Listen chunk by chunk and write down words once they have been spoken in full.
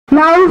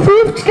Now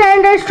 5th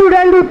standard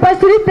student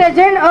Upasri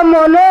present a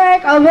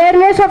monologue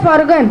awareness of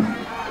organ.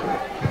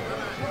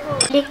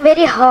 Feeling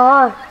very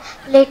hot.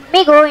 Let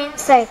me go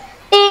inside.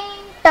 Ting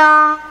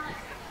tong.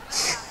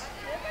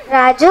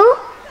 Raju,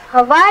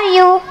 how are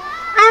you?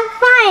 I'm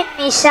fine,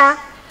 Nisha.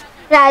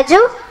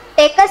 Raju,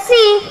 take a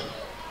seat.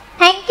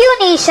 Thank you,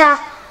 Nisha.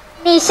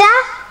 Nisha,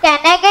 can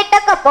I get a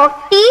cup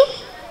of tea?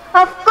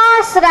 Of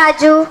course,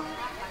 Raju.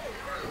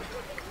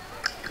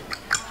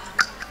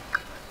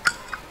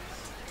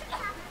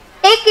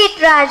 Take it,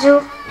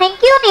 Raju.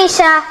 Thank you,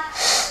 Nisha.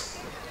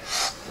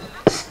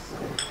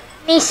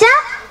 Nisha,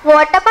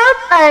 what about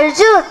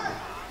Arjun?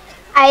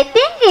 I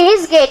think he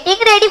is getting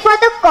ready for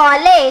the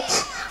college.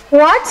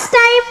 What's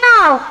time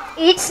now?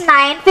 It's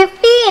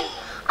 9:15.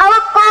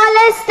 Our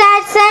college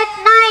starts at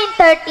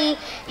 9:30.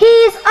 He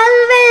is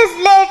always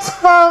late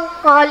for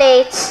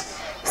college.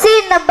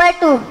 Scene number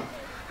 2.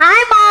 Hi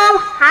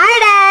mom. Hi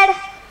dad.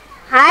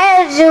 Hi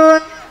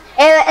Arjun.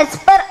 As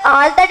per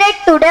all the day,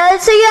 today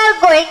also you are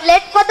going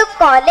late for the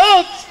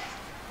college.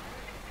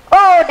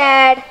 Oh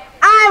dad,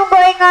 I am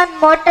going on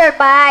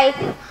motorbike.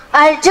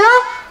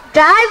 Arjun,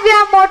 drive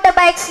your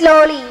motorbike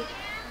slowly.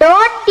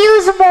 Don't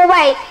use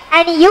mobile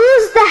and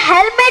use the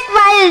helmet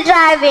while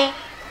driving.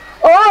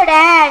 Oh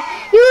dad,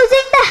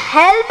 using the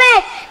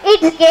helmet,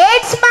 it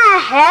gets my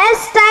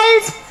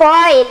hairstyle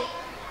spoiled.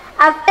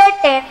 After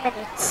 10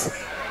 minutes,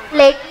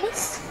 let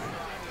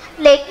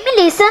me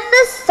listen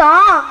the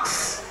songs.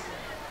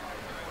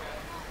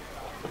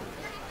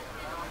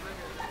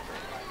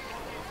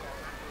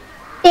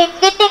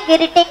 Tinggy tinggy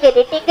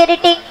tinggy tinggy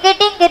tinggy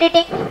tinggy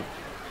ting.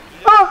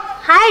 Oh,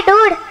 hi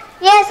dude.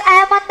 Yes, I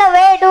am on the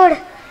way, dude.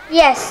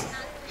 Yes.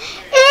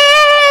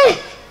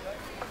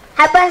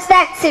 Happens the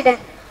accident.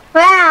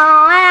 Wow,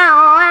 wow,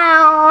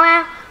 wow,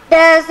 wow.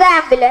 There's the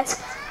ambulance.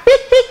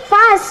 Quick,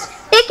 fast.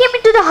 Take him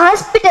into the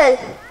hospital.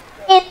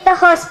 In the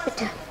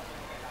hospital.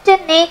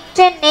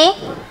 Chennai.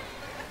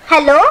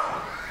 Hello?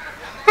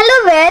 Hello,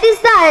 where is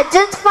the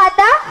Arjun's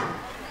father?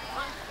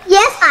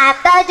 Yes, I am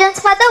the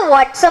Arjun's father.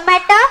 What's the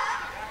matter?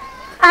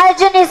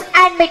 Arjun is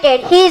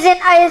admitted. He is in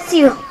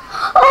ICU.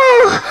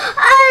 Oh,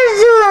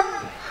 Arjun!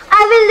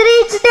 I will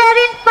reach there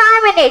in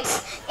 5 minutes.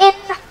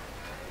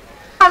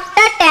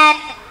 After 10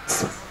 minutes.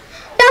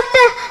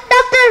 Doctor,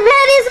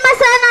 where is my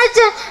son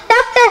Arjun?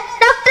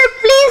 Doctor,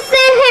 please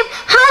save him.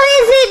 How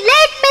is he?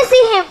 Let me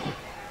see him.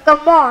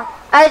 Come on,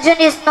 Arjun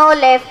is no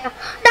left now.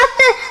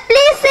 Doctor,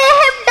 please save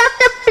him.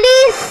 Doctor,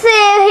 please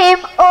save him.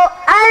 Oh,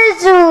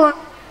 Arjun.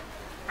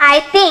 I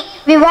think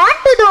we want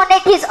to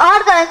donate his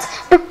organs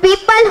to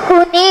people who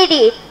need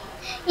it.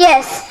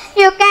 Yes,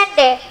 you can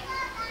take.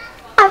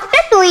 After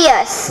 2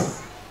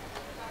 years.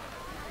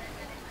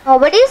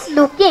 Nobody is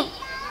looking.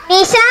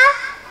 Nisha,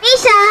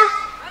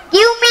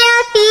 give me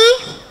a tea.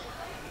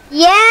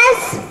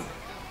 Yes.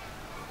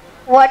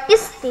 What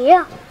is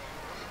there?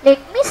 Let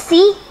me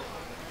see.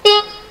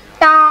 Ting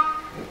tong.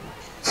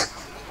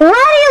 Who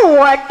are you?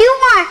 What do you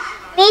want?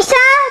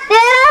 Nisha,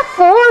 there are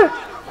 4.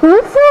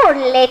 Who 4?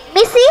 Let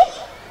me see.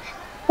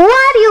 Who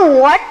are you?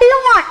 What do you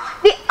want?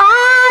 We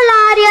all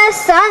are your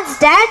sons,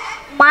 Dad.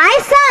 My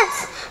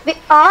sons. We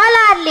all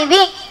are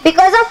living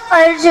because of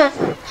Arjun.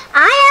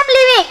 I am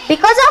living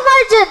because of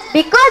Arjun.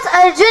 Because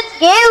Arjun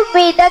gave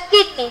me the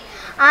kidney.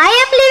 I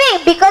am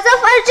living because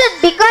of Arjun.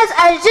 Because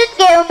Arjun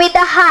gave me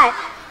the heart.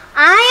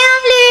 I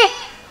am living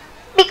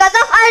because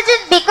of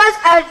Arjun. Because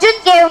Arjun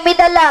gave me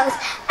the lungs.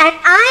 And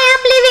I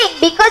am living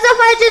because of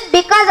Arjun.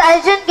 Because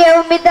Arjun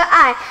gave me the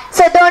eye.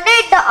 So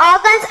donate the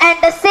organs and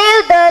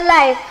save the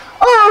life.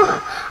 Oh,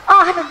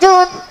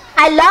 Arjun,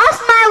 I lost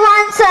my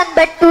one son,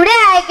 but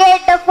today I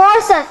get the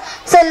 4 sons.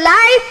 So 8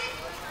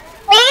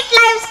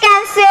 lives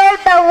can save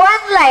the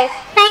 1 life.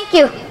 Thank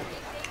you.